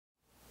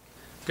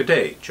Good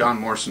day, John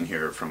Morrison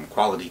here from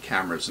Quality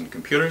Cameras and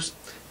Computers,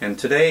 and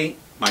today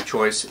my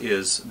choice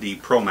is the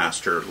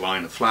Promaster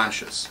line of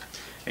flashes.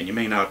 And you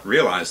may not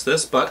realize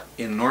this, but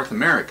in North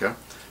America,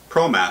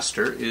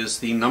 Promaster is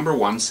the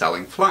 #1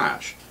 selling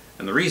flash.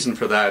 And the reason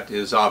for that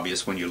is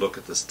obvious when you look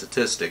at the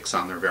statistics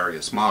on their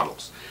various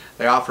models.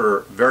 They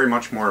offer very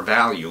much more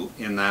value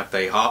in that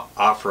they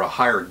offer a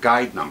higher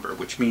guide number,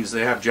 which means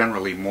they have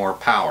generally more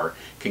power,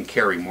 can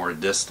carry more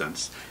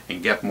distance,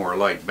 and get more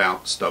light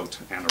bounced out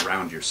and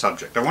around your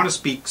subject. I want to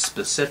speak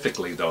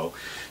specifically, though,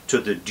 to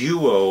the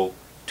Duo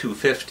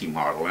 250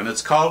 model. And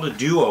it's called a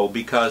Duo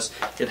because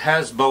it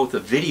has both a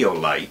video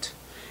light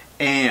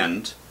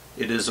and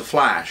it is a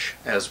flash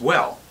as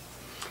well.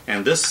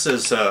 And this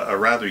is a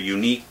rather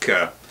unique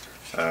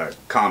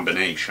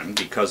combination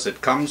because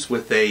it comes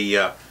with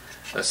a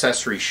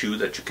accessory shoe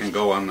that you can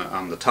go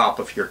on the top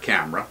of your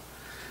camera.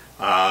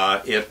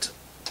 It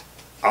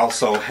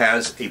also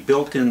has a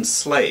built-in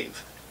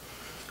slave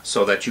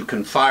so that you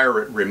can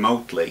fire it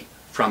remotely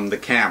from the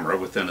camera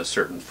within a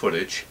certain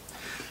footage.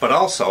 But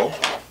also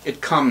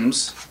it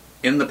comes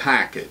in the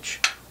package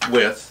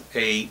with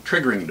a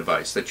triggering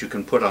device that you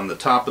can put on the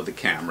top of the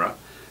camera,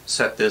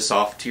 set this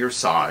off to your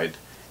side,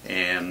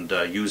 and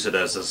use it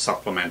as a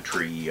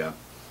supplementary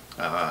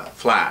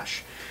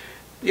flash.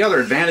 The other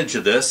advantage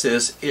of this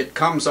is it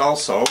comes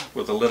also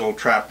with a little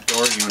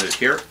trapdoor unit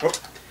here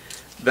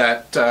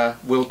that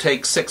will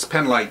take 8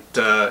 pen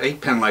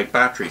light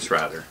batteries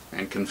rather,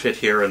 and can fit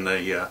here in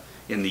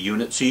the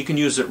unit, so you can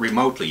use it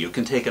remotely. You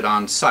can take it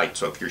on site,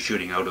 so if you're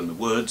shooting out in the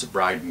woods, a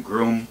bride and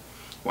groom,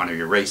 want to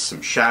erase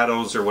some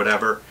shadows or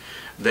whatever,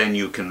 then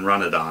you can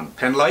run it on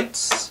pen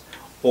lights,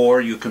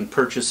 or you can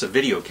purchase a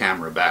video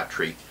camera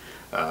battery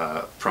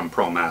from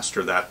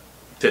Promaster that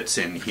fits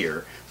in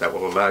here that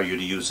will allow you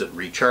to use it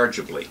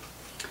rechargeably.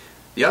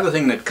 The other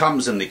thing that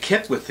comes in the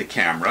kit with the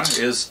camera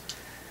is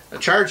a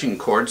charging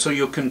cord, so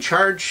you can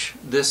charge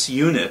this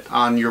unit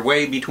on your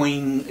way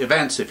between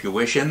events, if you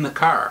wish, in the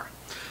car.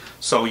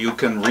 So you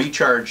can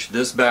recharge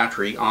this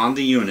battery on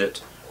the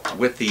unit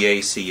with the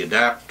AC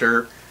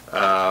adapter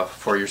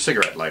for your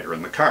cigarette lighter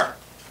in the car.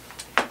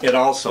 It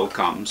also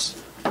comes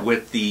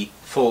with the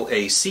full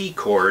AC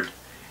cord,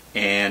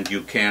 and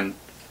you can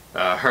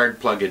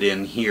hard plug it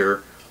in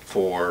here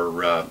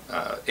for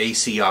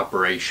AC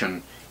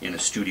operation in a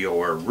studio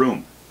or a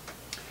room.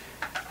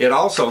 It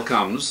also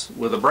comes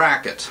with a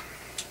bracket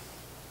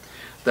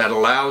that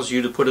allows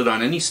you to put it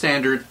on any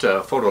standard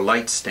photo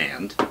light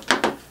stand,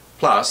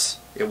 plus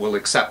it will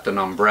accept an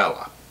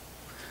umbrella.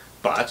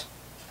 But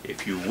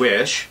if you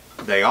wish,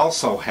 they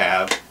also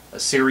have a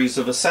series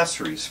of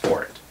accessories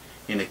for it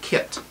in a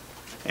kit,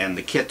 and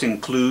the kit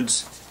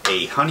includes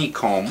a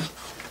honeycomb,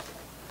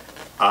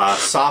 a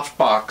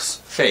softbox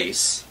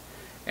face,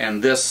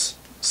 and this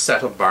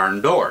set of barn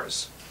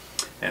doors.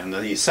 And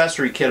the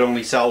accessory kit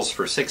only sells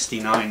for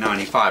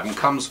 $69.95 and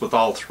comes with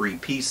all 3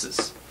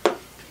 pieces.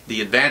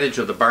 The advantage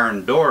of the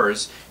barn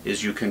doors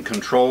is you can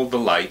control the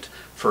light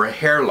for a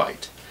hair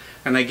light.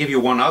 And they give you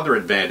one other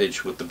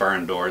advantage with the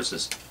barn doors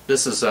is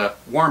this is a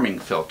warming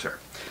filter.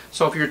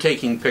 So if you're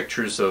taking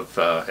pictures of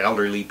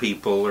elderly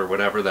people or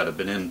whatever that have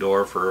been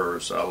indoor for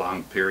a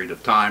long period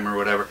of time or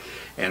whatever,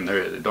 and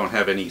they don't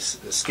have any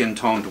skin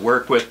tone to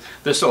work with,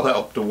 this will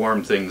help to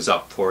warm things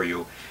up for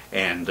you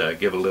and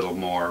give a little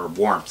more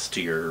warmth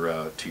to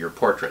your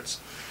portraits.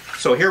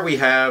 So here we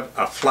have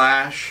a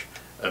flash,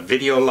 a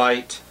video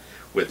light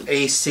with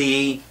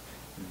AC,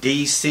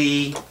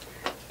 DC,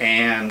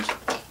 and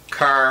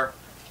car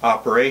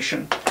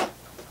operation.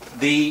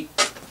 The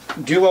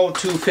Duo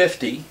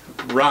 250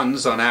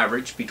 runs on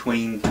average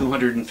between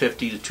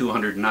 $250 to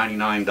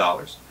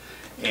 $299,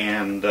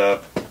 and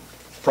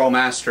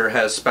Promaster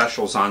has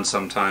specials on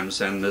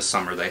sometimes, and this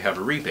summer they have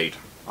a rebate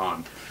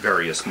on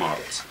various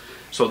models.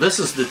 So this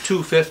is the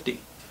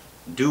 250,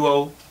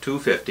 Duo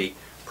 250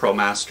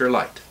 Promaster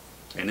Light,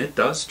 and it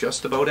does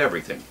just about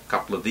everything. A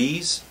couple of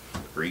these,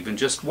 or even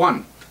just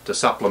one to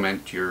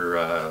supplement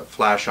your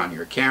flash on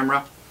your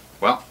camera.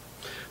 Well,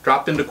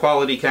 drop into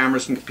Quality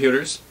Cameras and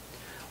Computers,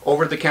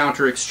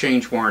 over-the-counter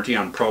exchange warranty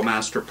on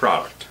Promaster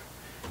product,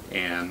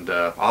 and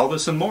all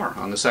this and more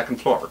on the 2nd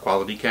floor,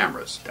 Quality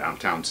Cameras,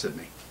 downtown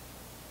Sydney.